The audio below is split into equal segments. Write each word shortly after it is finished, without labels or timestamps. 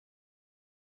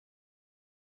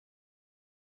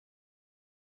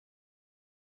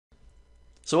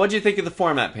So what do you think of the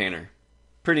Format Painter?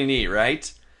 Pretty neat, right?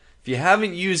 If you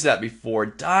haven't used that before,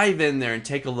 dive in there and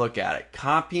take a look at it.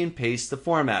 Copy and paste the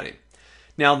formatting.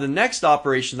 Now the next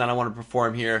operation that I want to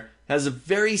perform here has a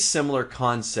very similar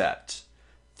concept.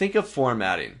 Think of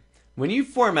formatting. When you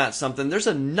format something, there's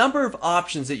a number of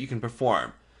options that you can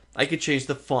perform. I could change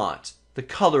the font, the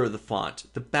color of the font,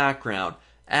 the background,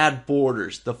 add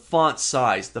borders, the font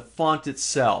size, the font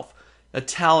itself,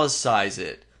 italicize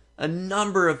it. A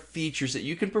number of features that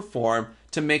you can perform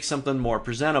to make something more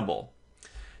presentable.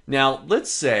 Now,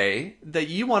 let's say that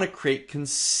you want to create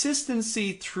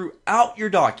consistency throughout your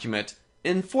document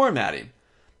in formatting.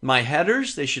 My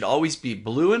headers, they should always be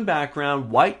blue in background,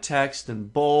 white text,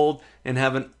 and bold, and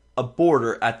have a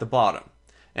border at the bottom.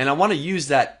 And I want to use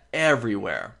that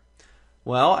everywhere.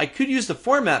 Well, I could use the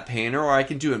Format Painter, or I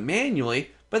can do it manually,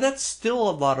 but that's still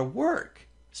a lot of work,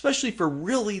 especially for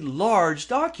really large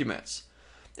documents.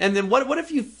 And then what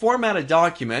if you format a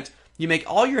document, you make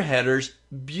all your headers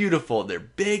beautiful. They're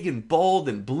big and bold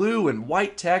and blue and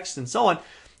white text and so on.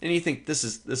 And you think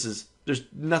there's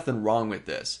nothing wrong with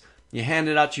this. You hand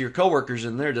it out to your coworkers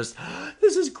and they're just,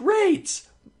 this is great.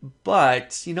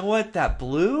 But you know what? That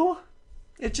blue,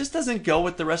 it just doesn't go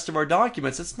with the rest of our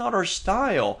documents. It's not our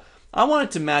style. I want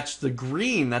it to match the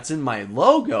green that's in my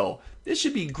logo. This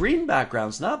should be green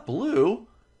backgrounds, not blue.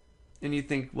 And you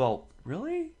think, well,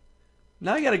 really?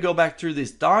 Now I got to go back through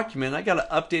this document. I got to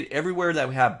update everywhere that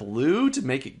we have blue to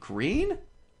make it green?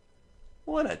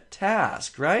 What a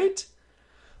task, right?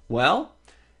 Well,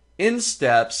 in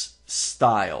steps,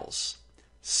 styles.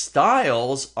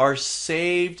 Styles are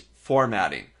saved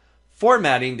formatting.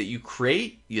 Formatting that you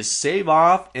create, you save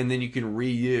off, and then you can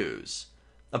reuse.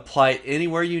 Apply it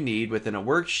anywhere you need within a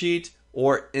worksheet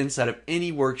or inside of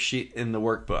any worksheet in the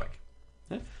workbook.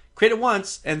 Create it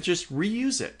once and just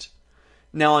reuse it.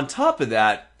 Now on top of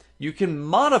that, you can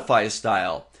modify a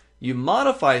style. You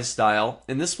modify a style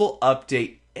and this will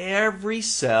update every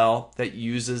cell that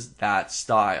uses that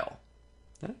style.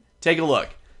 Okay? Take a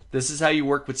look. This is how you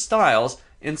work with styles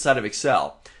inside of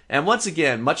Excel. And once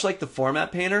again, much like the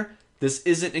Format Painter, this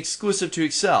isn't exclusive to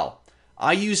Excel.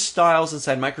 I use styles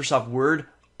inside Microsoft Word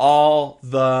all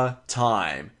the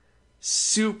time.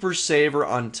 Super saver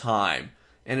on time.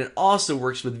 And it also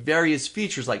works with various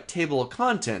features like table of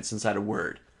contents inside of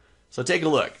Word. So take a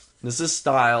look. This is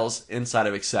styles inside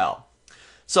of Excel.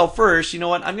 So first, you know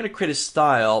what? I'm going to create a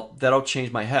style that'll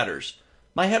change my headers.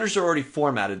 My headers are already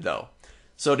formatted though.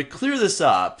 So to clear this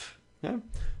up, okay,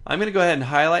 I'm going to go ahead and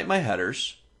highlight my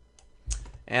headers.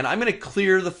 And I'm going to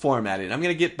clear the formatting. I'm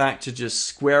going to get back to just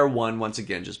square one once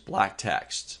again, just black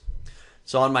text.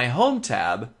 So on my Home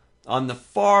tab, on the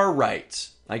far right,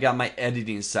 I got my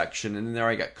editing section, and there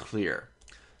I got clear.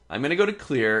 I'm going to go to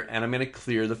clear, and I'm going to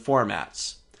clear the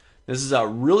formats. This is a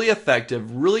really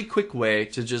effective, really quick way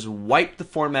to just wipe the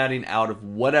formatting out of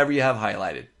whatever you have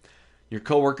highlighted. Your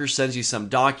coworker sends you some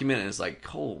document, and it's like,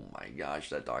 oh my gosh,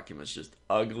 that document's just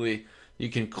ugly. You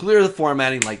can clear the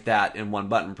formatting like that in one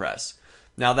button press.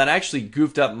 Now that actually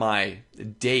goofed up my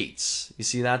dates. You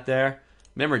see that there?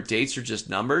 Remember, dates are just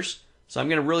numbers. So I'm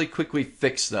going to really quickly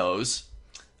fix those.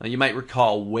 Now you might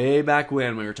recall way back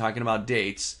when we were talking about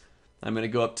dates, I'm going to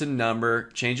go up to number,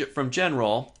 change it from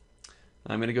general.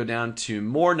 I'm going to go down to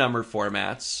more number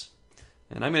formats,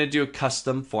 and I'm going to do a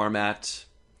custom format,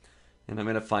 and I'm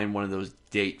going to find one of those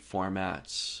date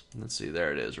formats. Let's see,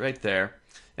 there it is, right there.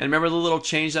 And remember the little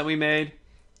change that we made?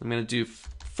 I'm going to do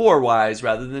 4 Ys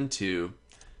rather than 2,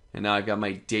 and now I've got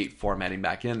my date formatting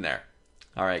back in there.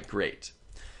 All right, great.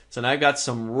 So now I've got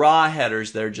some raw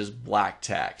headers that are just black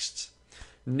text.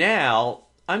 Now,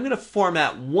 I'm going to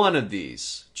format one of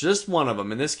these, just one of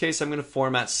them. In this case, I'm going to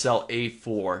format cell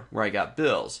A4 where I got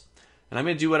bills. And I'm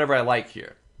going to do whatever I like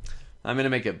here. I'm going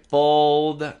to make it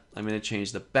bold. I'm going to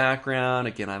change the background.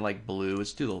 Again, I like blue.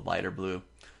 Let's do the lighter blue.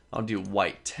 I'll do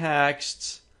white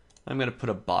text. I'm going to put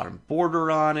a bottom border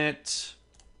on it.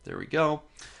 There we go.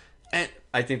 And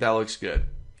I think that looks good.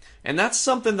 And that's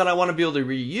something that I want to be able to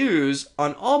reuse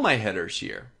on all my headers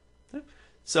here.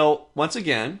 So, once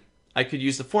again, I could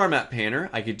use the Format Painter.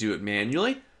 I could do it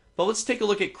manually. But let's take a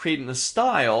look at creating a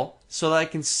style so that I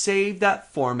can save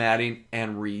that formatting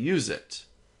and reuse it.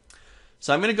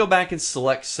 So I'm going to go back and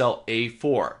select cell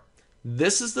A4.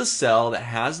 This is the cell that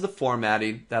has the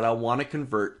formatting that I want to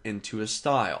convert into a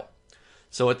style.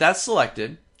 So with that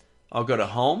selected, I'll go to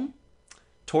Home.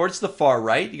 Towards the far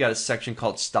right, you got a section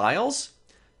called Styles.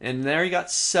 And there you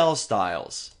got Cell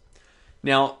Styles.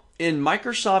 Now, in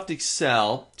Microsoft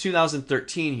Excel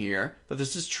 2013 here, but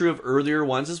this is true of earlier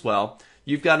ones as well,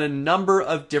 you've got a number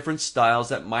of different styles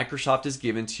that Microsoft has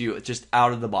given to you just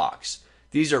out of the box.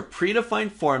 These are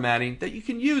predefined formatting that you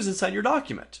can use inside your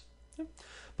document.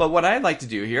 But what I'd like to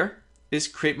do here is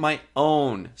create my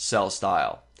own cell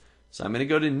style. So I'm going to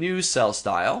go to New Cell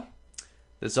Style.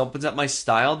 This opens up my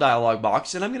Style dialog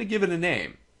box, and I'm going to give it a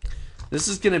name. This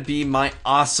is going to be my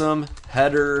awesome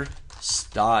header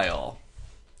style.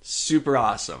 Super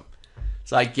awesome.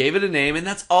 So I gave it a name, and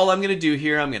that's all I'm going to do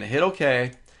here. I'm going to hit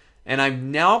OK, and I've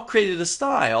now created a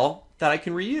style that I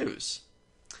can reuse.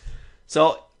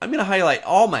 So I'm going to highlight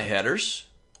all my headers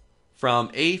from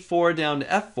A4 down to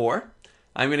F4.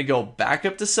 I'm going to go back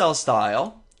up to Cell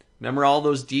Style. Remember all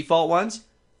those default ones?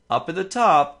 Up at the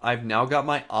top, I've now got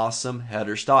my awesome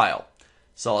header style.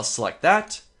 So I'll select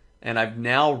that, and I've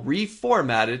now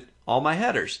reformatted all my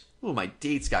headers. Ooh, my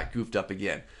dates got goofed up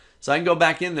again. So I can go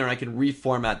back in there and I can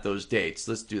reformat those dates.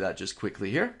 Let's do that just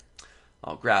quickly here.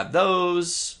 I'll grab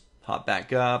those, hop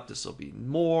back up. This will be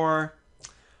more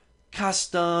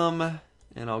custom,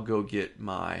 and I'll go get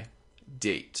my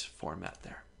date format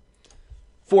there.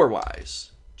 4Ys.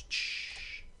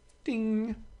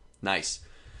 Ding. Nice.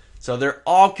 So they're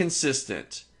all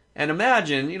consistent. And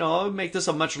imagine, make this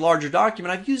a much larger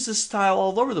document. I've used this style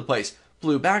all over the place.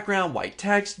 Blue background, white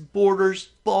text, borders,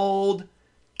 bold.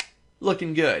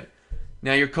 Looking good.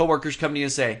 Now your coworkers come to you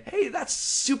and say, hey, that's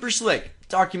super slick.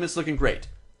 Document's looking great.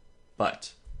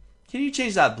 But can you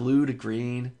change that blue to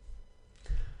green?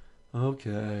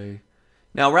 Okay.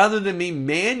 Now rather than me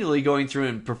manually going through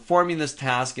and performing this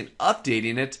task and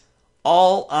updating it,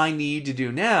 all I need to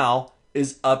do now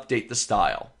is update the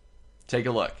style. Take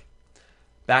a look.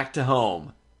 Back to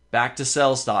home. Back to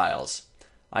cell styles.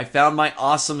 I found my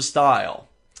awesome style.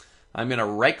 I'm going to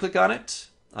right click on it.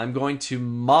 I'm going to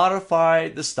modify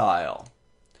the style.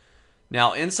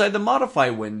 Now inside the modify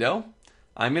window,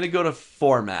 I'm going to go to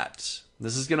format.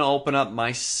 This is going to open up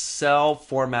my cell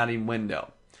formatting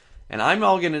window. And the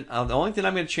only thing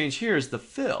I'm going to change here is the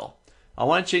fill. I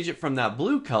want to change it from that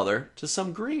blue color to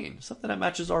some green, something that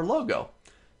matches our logo.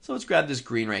 So let's grab this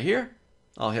green right here.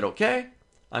 I'll hit OK.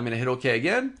 I'm going to hit OK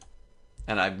again.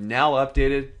 And I've now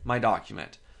updated my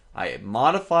document. I have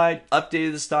modified,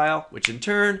 updated the style, which in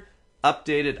turn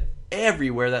updated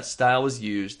everywhere that style was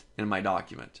used in my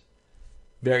document.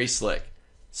 Very slick.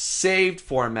 Saved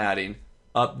formatting,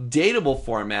 updatable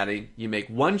formatting. You make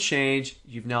one change,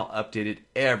 you've now updated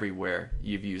everywhere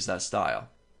you've used that style.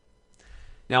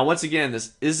 Now, once again,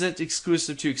 this isn't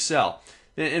exclusive to Excel.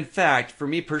 In fact, for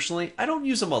me personally, I don't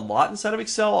use them a lot inside of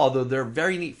Excel, although they're a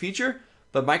very neat feature.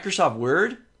 But Microsoft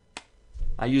Word,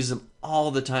 I use them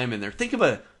all the time in there. Think of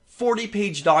a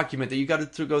 40-page document that you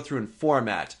got to go through and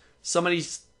format. Somebody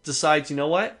decides, you know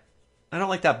what? I don't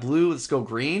like that blue. Let's go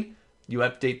green. You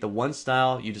update the one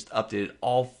style. You just updated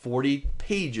all 40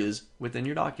 pages within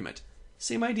your document.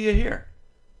 Same idea here.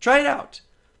 Try it out.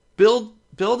 Build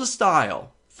a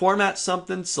style. Format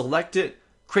something. Select it.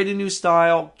 Create a new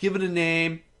style. Give it a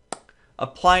name.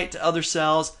 Apply it to other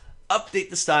cells. Update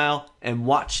the style. And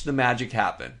watch the magic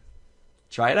happen.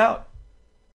 Try it out.